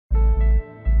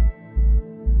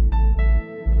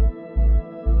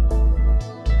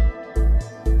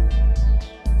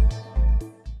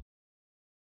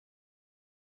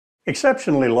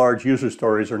Exceptionally large user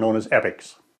stories are known as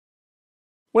epics.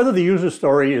 Whether the user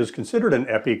story is considered an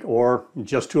epic or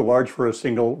just too large for a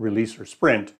single release or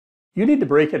sprint, you need to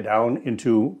break it down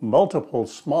into multiple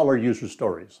smaller user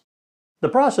stories. The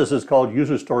process is called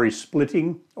user story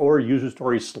splitting or user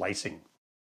story slicing.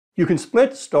 You can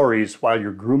split stories while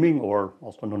you're grooming, or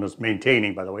also known as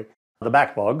maintaining, by the way, the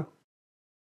backlog.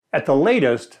 At the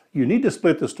latest, you need to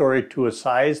split the story to a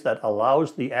size that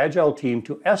allows the Agile team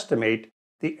to estimate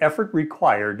the effort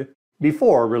required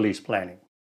before release planning.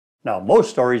 Now, most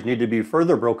stories need to be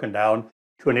further broken down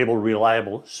to enable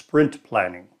reliable sprint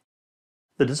planning.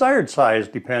 The desired size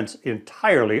depends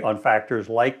entirely on factors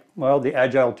like, the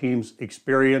Agile team's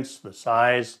experience, the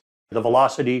size, the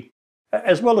velocity,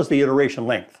 as well as the iteration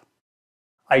length.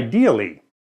 Ideally,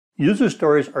 user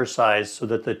stories are sized so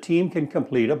that the team can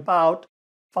complete about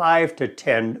 5 to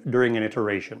 10 during an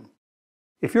iteration.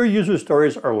 If your user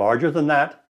stories are larger than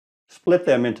that, split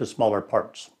them into smaller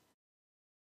parts.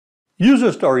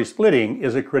 User story splitting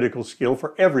is a critical skill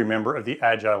for every member of the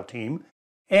Agile team,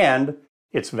 and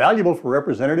it's valuable for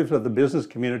representatives of the business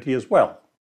community as well.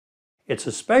 It's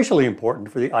especially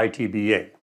important for the ITBA.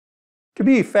 To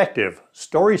be effective,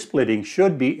 story splitting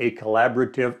should be a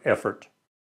collaborative effort.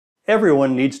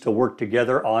 Everyone needs to work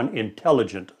together on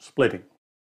intelligent splitting.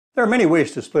 There are many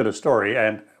ways to split a story,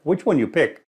 and which one you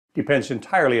pick depends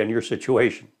entirely on your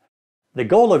situation. The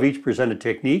goal of each presented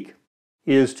technique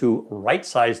is to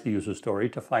right-size the user story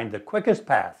to find the quickest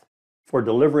path for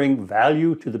delivering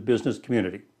value to the business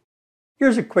community.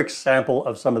 Here's a quick sample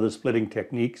of some of the splitting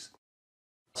techniques.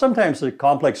 Sometimes a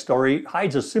complex story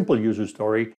hides a simple user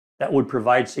story that would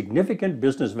provide significant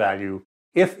business value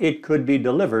if it could be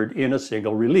delivered in a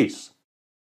single release.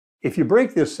 If you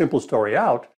break this simple story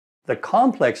out, the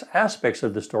complex aspects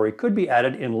of the story could be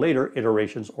added in later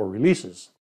iterations or releases.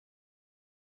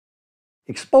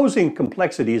 Exposing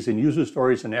complexities in user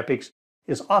stories and epics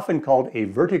is often called a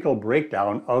vertical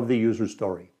breakdown of the user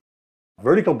story.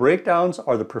 Vertical breakdowns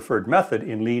are the preferred method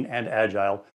in Lean and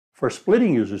Agile for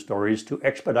splitting user stories to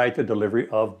expedite the delivery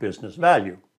of business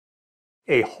value.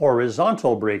 A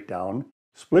horizontal breakdown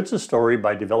splits a story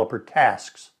by developer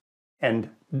tasks and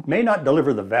may not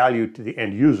deliver the value to the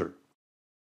end user.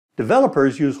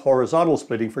 Developers use horizontal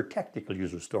splitting for technical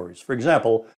user stories. For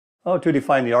example, to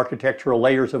define the architectural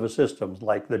layers of a system,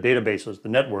 like the databases, the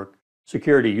network,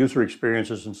 security, user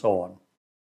experiences, and so on.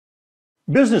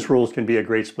 Business rules can be a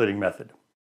great splitting method.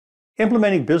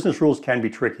 Implementing business rules can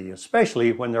be tricky,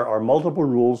 especially when there are multiple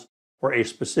rules for a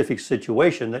specific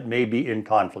situation that may be in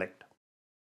conflict.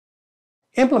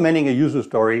 Implementing a user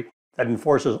story that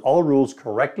enforces all rules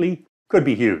correctly could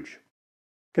be huge.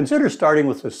 Consider starting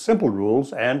with the simple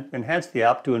rules and enhance the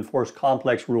app to enforce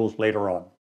complex rules later on.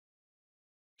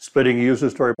 Splitting a user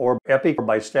story or epic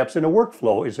by steps in a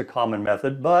workflow is a common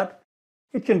method, but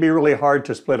it can be really hard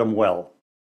to split them well.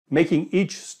 Making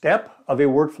each step of a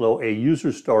workflow a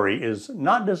user story is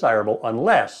not desirable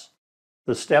unless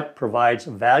the step provides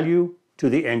value to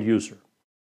the end user.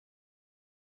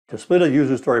 To split a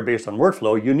user story based on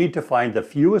workflow, you need to find the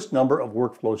fewest number of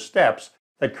workflow steps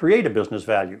that create a business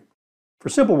value. For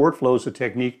simple workflows, a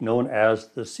technique known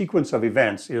as the sequence of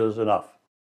events is enough.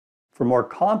 For more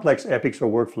complex epics or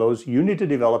workflows, you need to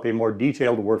develop a more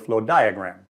detailed workflow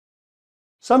diagram.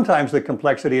 Sometimes the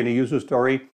complexity in a user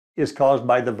story is caused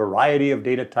by the variety of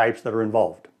data types that are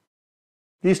involved.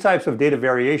 These types of data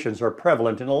variations are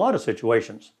prevalent in a lot of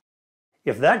situations.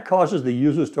 If that causes the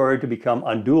user story to become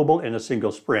undoable in a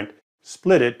single sprint,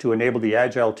 split it to enable the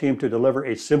Agile team to deliver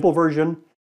a simple version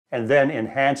and then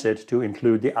enhance it to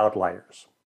include the outliers.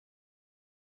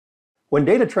 When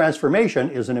data transformation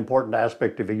is an important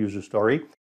aspect of a user story,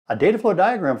 a data flow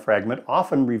diagram fragment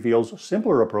often reveals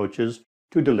simpler approaches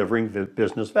to delivering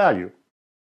business value.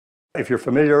 If you're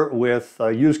familiar with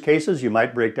use cases, you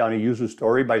might break down a user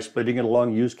story by splitting it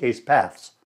along use case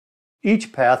paths.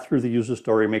 Each path through the user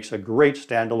story makes a great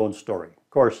standalone story. Of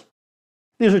course,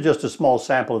 these are just a small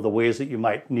sample of the ways that you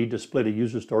might need to split a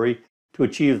user story to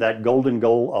achieve that golden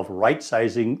goal of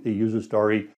right-sizing the user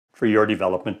story for your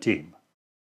development team.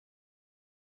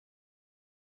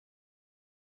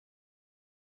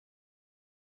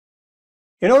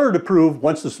 In order to prove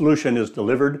once the solution is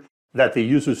delivered that the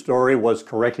user story was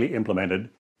correctly implemented,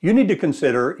 you need to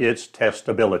consider its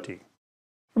testability.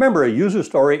 Remember, a user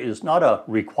story is not a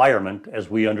requirement as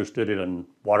we understood it in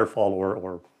waterfall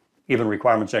or even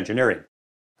requirements engineering.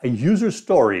 A user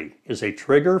story is a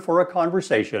trigger for a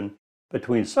conversation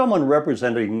between someone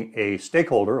representing a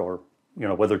stakeholder, or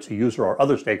whether it's a user or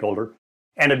other stakeholder,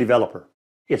 and a developer.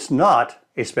 It's not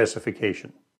a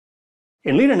specification.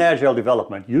 In Lean and Agile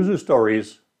development, user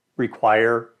stories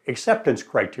require acceptance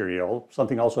criteria,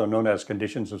 something also known as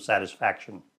conditions of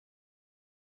satisfaction.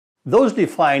 Those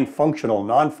define functional,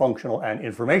 non-functional, and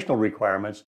informational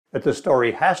requirements that the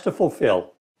story has to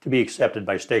fulfill to be accepted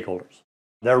by stakeholders.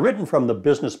 They're written from the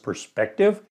business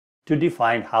perspective to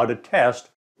define how to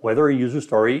test whether a user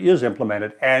story is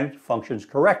implemented and functions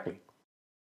correctly.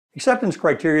 Acceptance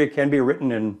criteria can be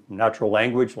written in natural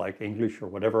language like English or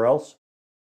whatever else,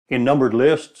 in numbered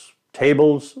lists,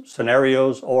 tables,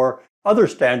 scenarios, or other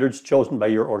standards chosen by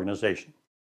your organization.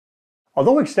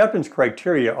 Although acceptance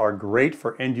criteria are great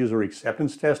for end-user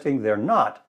acceptance testing, they're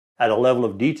not at a level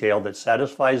of detail that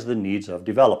satisfies the needs of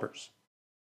developers.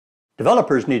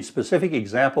 Developers need specific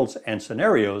examples and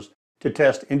scenarios to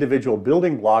test individual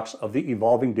building blocks of the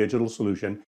evolving digital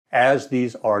solution as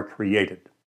these are created.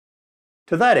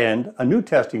 To that end, a new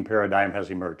testing paradigm has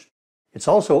emerged. It's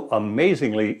also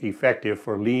amazingly effective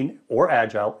for lean or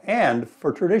agile and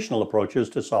for traditional approaches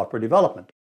to software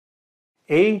development.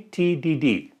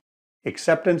 ATDD,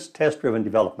 Acceptance Test-Driven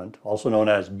Development, also known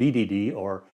as BDD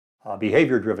or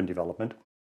Behavior-Driven Development,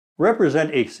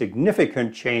 represent a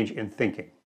significant change in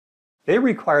thinking. They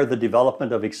require the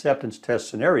development of acceptance test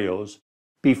scenarios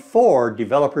before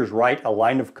developers write a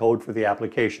line of code for the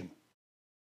application.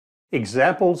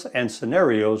 Examples and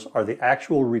scenarios are the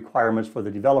actual requirements for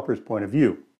the developer's point of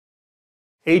view.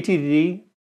 ATDD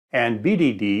and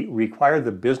BDD require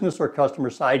the business or customer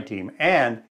side team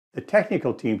and the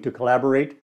technical team to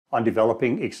collaborate on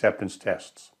developing acceptance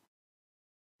tests.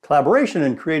 Collaboration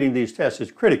in creating these tests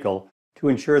is critical to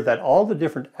ensure that all the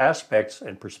different aspects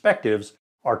and perspectives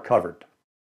are covered.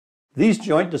 These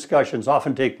joint discussions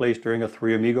often take place during a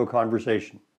three amigo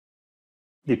conversation.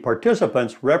 The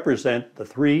participants represent the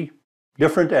three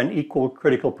different and equal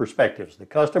critical perspectives. The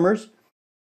customers,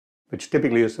 which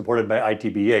typically is supported by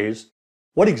ITBAs,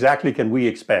 what exactly can we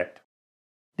expect?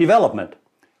 Development,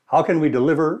 how can we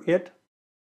deliver it?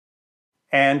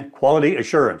 And quality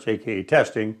assurance, aka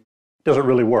testing, does it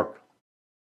really work?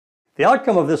 The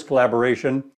outcome of this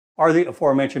collaboration are the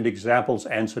aforementioned examples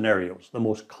and scenarios. The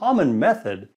most common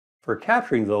method for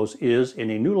capturing those is in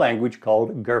a new language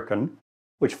called Gherkin,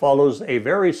 which follows a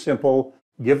very simple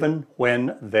given,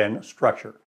 when, then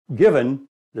structure. Given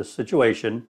this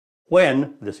situation,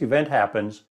 when this event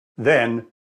happens, then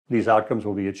these outcomes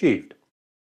will be achieved.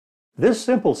 This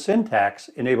simple syntax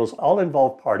enables all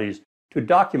involved parties to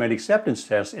document acceptance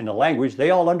tests in a language they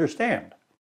all understand.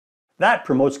 That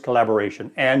promotes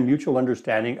collaboration and mutual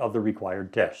understanding of the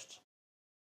required tests.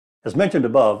 As mentioned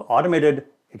above, automated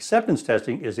acceptance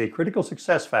testing is a critical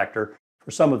success factor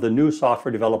for some of the new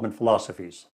software development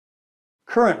philosophies.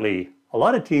 Currently, a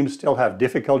lot of teams still have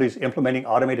difficulties implementing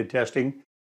automated testing,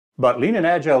 but Lean and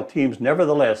Agile teams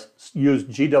nevertheless use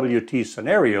GWT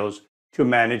scenarios to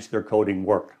manage their coding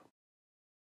work.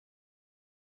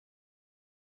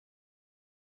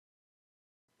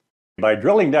 By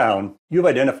drilling down, you've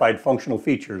identified functional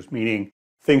features, meaning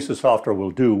things the software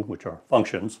will do, which are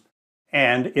functions,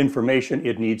 and information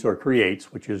it needs or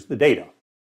creates, which is the data.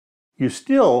 You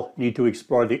still need to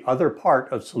explore the other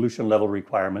part of solution-level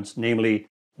requirements, namely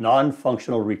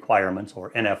non-functional requirements,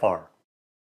 or NFR.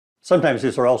 Sometimes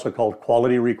these are also called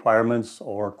quality requirements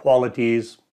or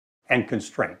qualities and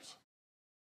constraints.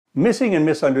 Missing and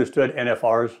misunderstood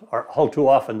NFRs are all too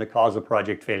often the cause of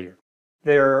project failure.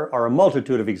 There are a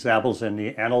multitude of examples in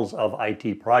the annals of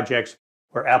IT projects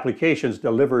where applications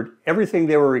delivered everything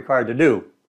they were required to do,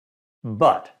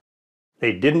 but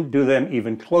they didn't do them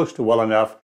even close to well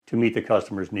enough to meet the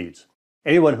customer's needs.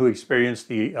 Anyone who experienced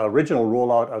the original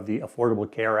rollout of the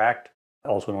Affordable Care Act,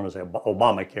 also known as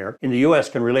Obamacare, in the US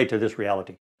can relate to this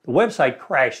reality. The website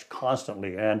crashed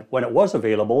constantly, and when it was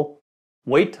available,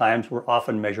 wait times were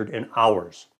often measured in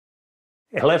hours.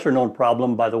 A lesser-known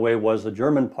problem, by the way, was the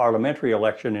German parliamentary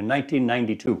election in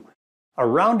 1992. A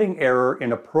rounding error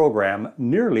in a program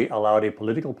nearly allowed a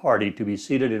political party to be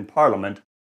seated in parliament,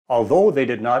 although they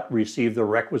did not receive the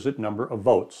requisite number of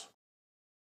votes.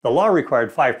 The law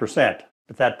required 5%,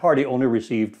 but that party only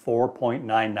received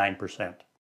 4.99%.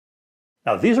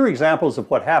 Now, these are examples of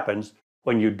what happens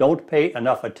when you don't pay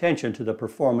enough attention to the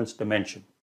performance dimension.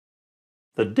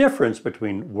 The difference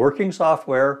between working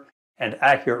software and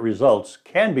accurate results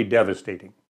can be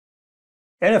devastating.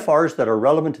 NFRs that are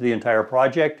relevant to the entire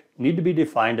project need to be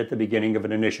defined at the beginning of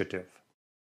an initiative.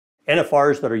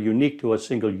 NFRs that are unique to a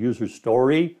single user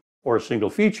story or a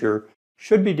single feature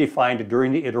should be defined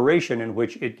during the iteration in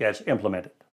which it gets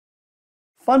implemented.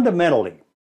 Fundamentally,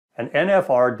 an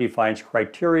NFR defines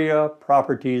criteria,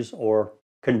 properties, or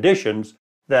conditions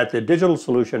that the digital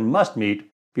solution must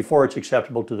meet before it's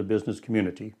acceptable to the business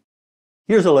community.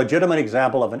 Here's a legitimate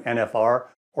example of an NFR,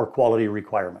 or quality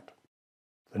requirement.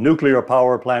 The nuclear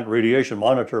power plant radiation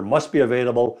monitor must be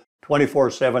available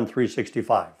 24/7,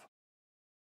 365.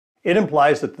 It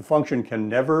implies that the function can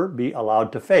never be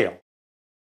allowed to fail.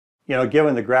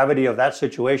 Given the gravity of that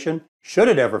situation, should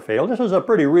it ever fail, this is a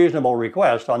pretty reasonable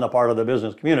request on the part of the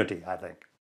business community, I think.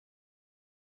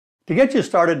 To get you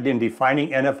started in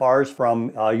defining NFRs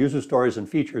from user stories and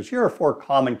features, here are 4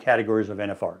 common categories of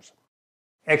NFRs.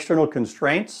 External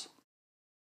constraints,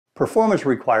 performance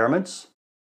requirements,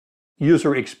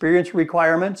 user experience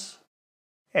requirements,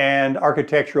 and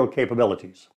architectural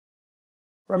capabilities.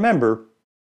 Remember,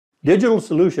 digital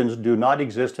solutions do not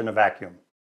exist in a vacuum.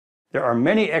 There are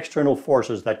many external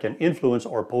forces that can influence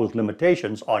or pose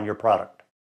limitations on your product.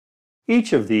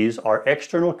 Each of these are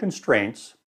external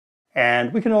constraints,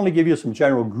 and we can only give you some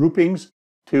general groupings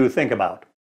to think about.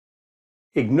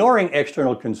 Ignoring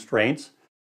external constraints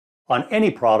on any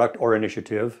product or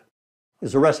initiative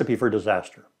is a recipe for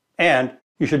disaster, and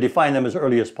you should define them as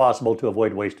early as possible to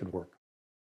avoid wasted work.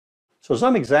 So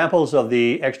some examples of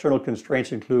the external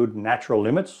constraints include natural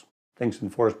limits, things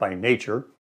enforced by nature,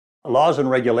 laws and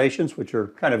regulations, which are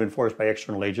kind of enforced by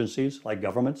external agencies like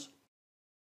governments,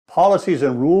 policies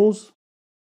and rules,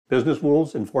 business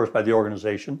rules enforced by the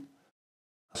organization,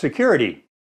 security,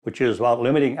 which is about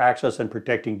limiting access and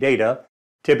protecting data,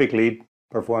 typically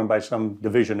performed by some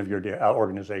division of your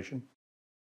organization,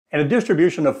 and a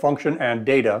distribution of function and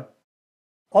data.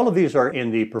 All of these are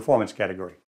in the performance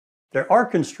category. There are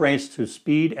constraints to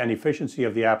speed and efficiency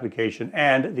of the application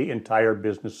and the entire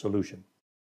business solution.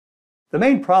 The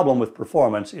main problem with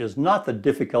performance is not the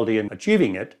difficulty in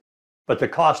achieving it, but the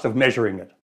cost of measuring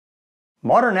it.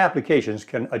 Modern applications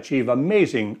can achieve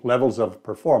amazing levels of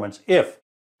performance if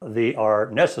they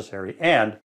are necessary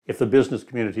and if the business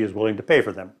community is willing to pay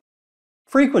for them.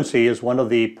 Frequency is one of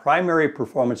the primary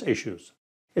performance issues.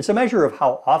 It's a measure of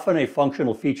how often a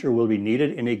functional feature will be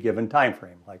needed in a given time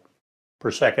frame, like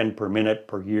per second, per minute,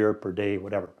 per year, per day,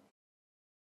 whatever.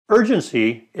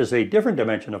 Urgency is a different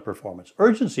dimension of performance.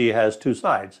 Urgency has 2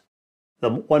 sides. The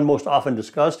one most often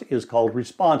discussed is called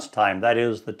response time. That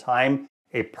is the time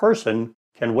a person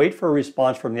can wait for a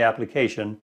response from the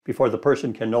application before the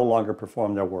person can no longer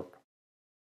perform their work.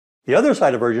 The other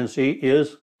side of urgency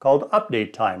is called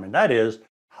update time, and that is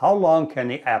how long can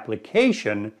the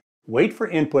application wait for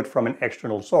input from an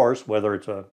external source, whether it's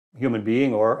a human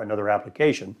being or another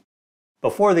application,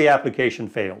 before the application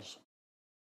fails.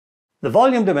 The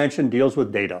volume dimension deals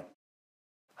with data.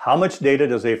 How much data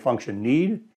does a function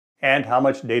need, and how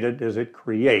much data does it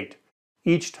create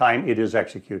each time it is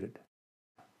executed?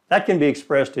 That can be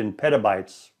expressed in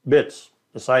petabytes, bits,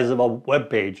 the size of a web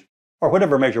page, or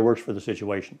whatever measure works for the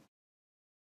situation.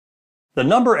 The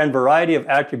number and variety of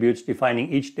attributes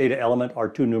defining each data element are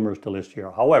too numerous to list here.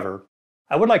 However,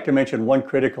 I would like to mention one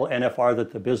critical NFR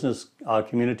that the business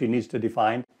community needs to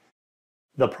define.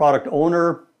 The product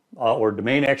owner or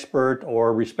domain expert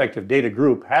or respective data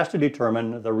group has to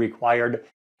determine the required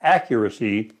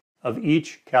accuracy of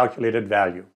each calculated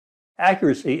value.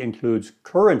 Accuracy includes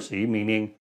currency,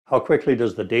 meaning how quickly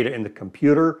does the data in the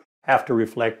computer have to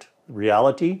reflect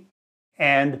reality,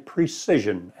 and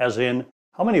precision, as in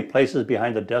how many places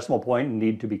behind the decimal point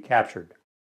need to be captured.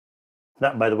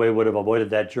 That, by the way, would have avoided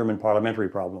that German parliamentary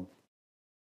problem.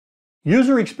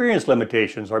 User experience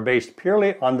limitations are based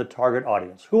purely on the target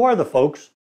audience. Who are the folks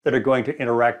that are going to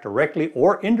interact directly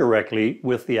or indirectly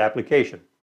with the application?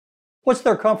 What's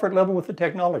their comfort level with the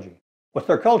technology? What's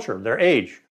their culture, their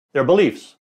age, their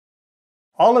beliefs?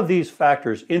 All of these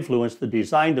factors influence the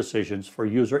design decisions for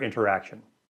user interaction.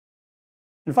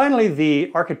 And finally,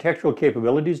 the architectural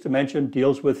capabilities dimension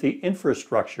deals with the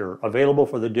infrastructure available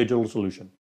for the digital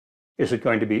solution. Is it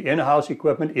going to be in-house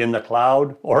equipment, in the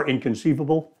cloud, or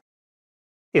inconceivable?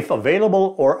 If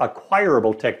available or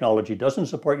acquirable technology doesn't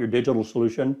support your digital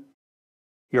solution,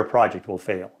 your project will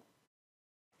fail.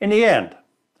 In the end,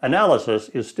 analysis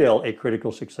is still a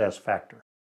critical success factor.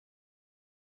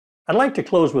 I'd like to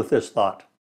close with this thought.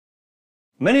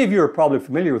 Many of you are probably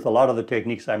familiar with a lot of the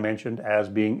techniques I mentioned as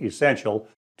being essential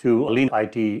to lean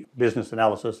IT business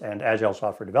analysis and agile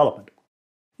software development.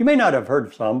 You may not have heard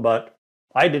of some, but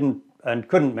I didn't and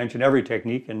couldn't mention every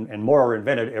technique, and more are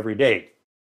invented every day.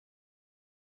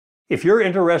 If you're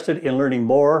interested in learning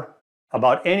more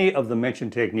about any of the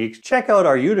mentioned techniques, check out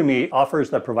our Udemy offers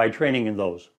that provide training in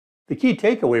those. The key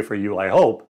takeaway for you, I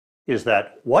hope, is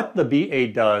that what the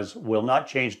BA does will not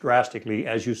change drastically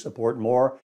as you support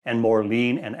more and more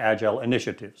lean and agile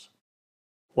initiatives.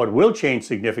 What will change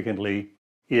significantly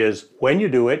is when you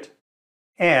do it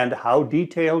and how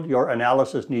detailed your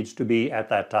analysis needs to be at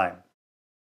that time.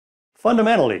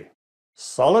 Fundamentally,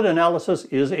 solid analysis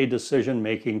is a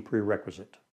decision-making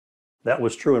prerequisite. That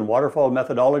was true in waterfall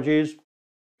methodologies.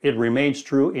 It remains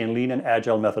true in lean and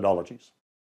agile methodologies.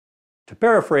 To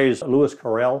paraphrase Lewis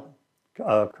Carroll,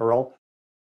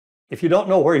 if you don't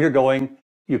know where you're going,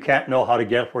 you can't know how to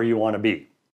get where you want to be.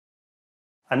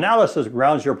 Analysis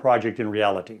grounds your project in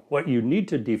reality. What you need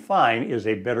to define is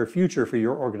a better future for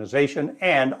your organization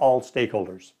and all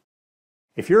stakeholders.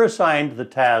 If you're assigned the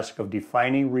task of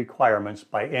defining requirements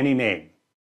by any name,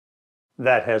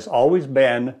 that has always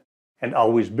been and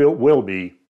always will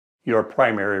be your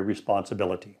primary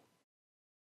responsibility.